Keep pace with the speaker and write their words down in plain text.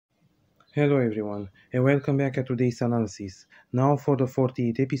Hello everyone, and welcome back at today's analysis. Now for the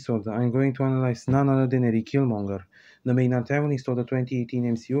 48th episode, I'm going to analyze none other than Erik Killmonger, the main antagonist of the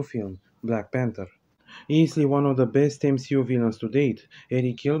 2018 MCU film, Black Panther. Easily one of the best MCU villains to date,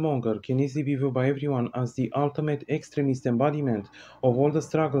 Erik Killmonger can easily be viewed by everyone as the ultimate extremist embodiment of all the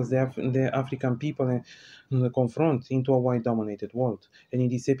struggles the African people confront into a white-dominated world. And in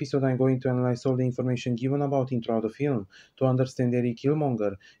this episode, I'm going to analyze all the information given about him throughout the film to understand Erik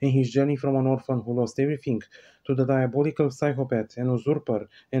Killmonger and his journey from an orphan who lost everything to the diabolical psychopath and usurper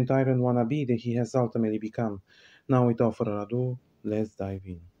and tyrant wannabe that he has ultimately become. Now, without further ado, let's dive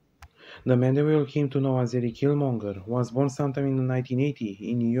in. The man that we all came to know as Erik Killmonger was born sometime in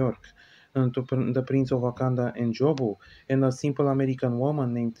 1980 in New York to the Prince of Wakanda and Jobu and a simple American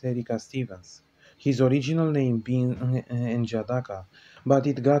woman named Erik Stevens. His original name being Njadaka, but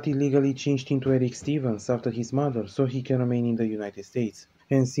it got illegally changed into Erik Stevens after his mother so he can remain in the United States.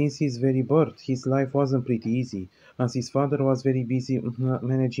 And since his very birth, his life wasn't pretty easy, as his father was very busy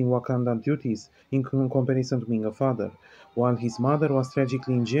managing Wakanda duties in comparison to being a father, while his mother was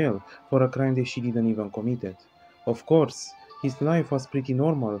tragically in jail for a crime that she didn't even committed. Of course, his life was pretty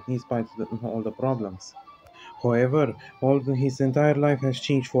normal despite all the problems. However, his entire life has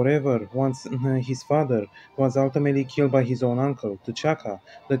changed forever once his father was ultimately killed by his own uncle, T'Chaka,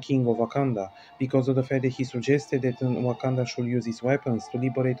 the king of Wakanda, because of the fact that he suggested that Wakanda should use his weapons to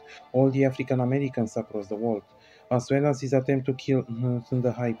liberate all the African Americans across the world, as well as his attempt to kill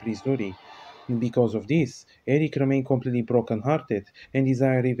the high priest Uri. Because of this, Eric remained completely broken-hearted and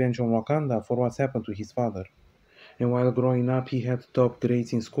desired revenge on Wakanda for what's happened to his father. And while growing up, he had top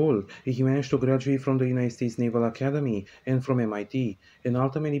grades in school. He managed to graduate from the United States Naval Academy and from MIT, and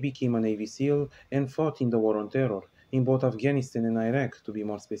ultimately became a Navy SEAL and fought in the War on Terror, in both Afghanistan and Iraq, to be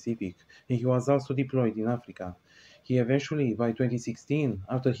more specific. And he was also deployed in Africa. He eventually, by 2016,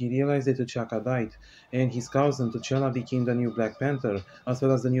 after he realized that T'Chaka died and his cousin T'Challa became the new Black Panther, as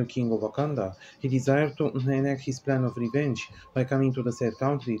well as the new king of Wakanda, he desired to enact his plan of revenge by coming to the said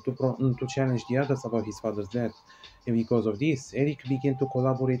country to challenge the others about his father's death. And because of this, Eric began to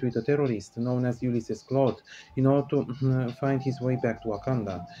collaborate with a terrorist known as Ulysses Claude in order to find his way back to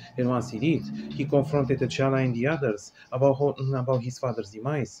Wakanda. And once he did, he confronted T'Challa and the others about his father's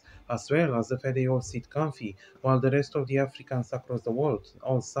demise, as well as the fact they all sit comfy while the rest of the Africans across the world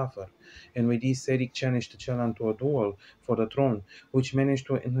all suffer. And with this, Eric challenged T'Challa to a duel for the throne, which managed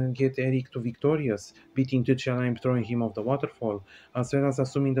to get Eric to victorious, beating T'Challa and throwing him off the waterfall, as well as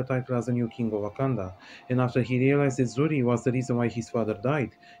assuming the title as the new king of Wakanda. And after he realized that Zuri was the reason why his father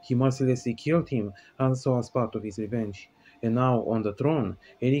died, he mercilessly killed him, also as part of his revenge. And now, on the throne,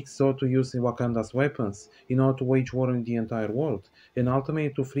 Eric sought to use Wakanda's weapons in order to wage war in the entire world, and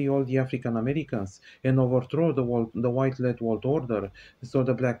ultimately to free all the African Americans and overthrow the white-led world order so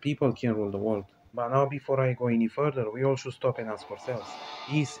the black people can rule the world. But now, before I go any further, we all should stop and ask ourselves,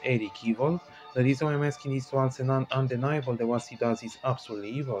 is Eric evil? The reason why I'm asking this one is undeniable that what he does is absolutely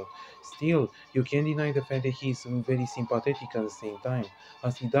evil. Still, you can't deny the fact that he is very sympathetic at the same time,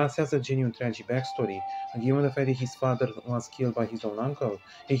 as he does has a genuine tragic backstory, given the fact that his father was killed by his own uncle,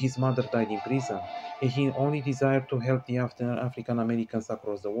 and his mother died in prison, and he only desired to help the African Americans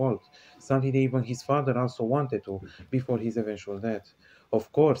across the world, something that even his father also wanted to before his eventual death.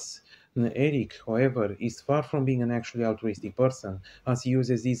 Of course, Eric, however, is far from being an actually altruistic person, as he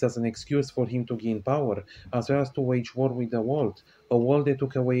uses this as an excuse for him to gain power, as well as to wage war with the world, a world that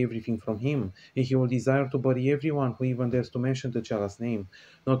took away everything from him, and he will desire to bury everyone who even dares to mention T'Challa's name,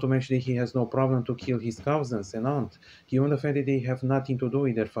 not to mention that he has no problem to kill his cousins and aunt, given the fact that they have nothing to do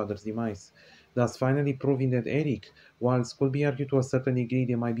with their father's demise, thus finally proving that Eric, whilst could be argued to a certain degree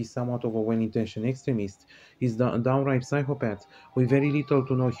they might be somewhat of a well-intentioned extremist, is a downright psychopath with very little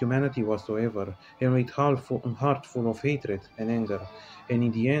to no humanity whatsoever, and with heart full of hatred and anger. And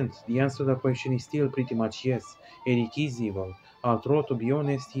in the end, the answer to the question is still pretty much yes, Eric is evil, although to be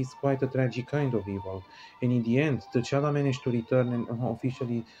honest, he is quite a tragic kind of evil. And in the end, T'Challa managed to return and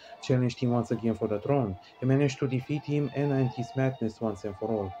officially challenged him once again for the throne, and managed to defeat him and end his madness once and for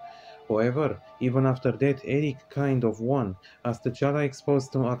all. However, even after that, Eric kind of won, as T'Challa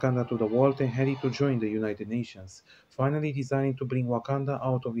exposed Wakanda to the world and had it to join the United Nations, finally deciding to bring Wakanda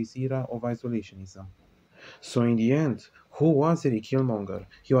out of his era of isolationism. So in the end, who was Erik Killmonger?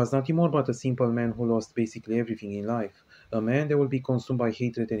 He was nothing more but a simple man who lost basically everything in life. A man that will be consumed by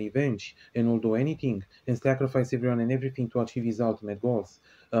hatred and revenge, and will do anything and sacrifice everyone and everything to achieve his ultimate goals.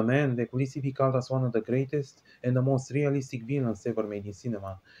 A man that could easily be called as one of the greatest and the most realistic villains ever made in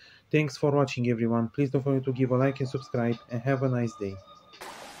cinema. Thanks for watching everyone. Please don't forget to give a like and subscribe, and have a nice day.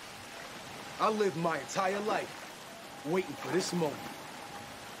 I lived my entire life waiting for this moment.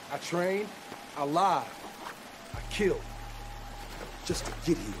 I trained, I lied, I killed, just to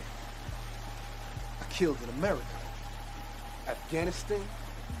get here. I killed in America, Afghanistan,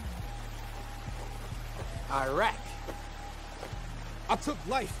 Iraq. I took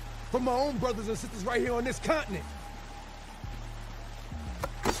life from my own brothers and sisters right here on this continent.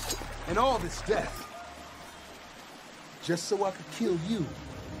 And all this death, just so I could kill you.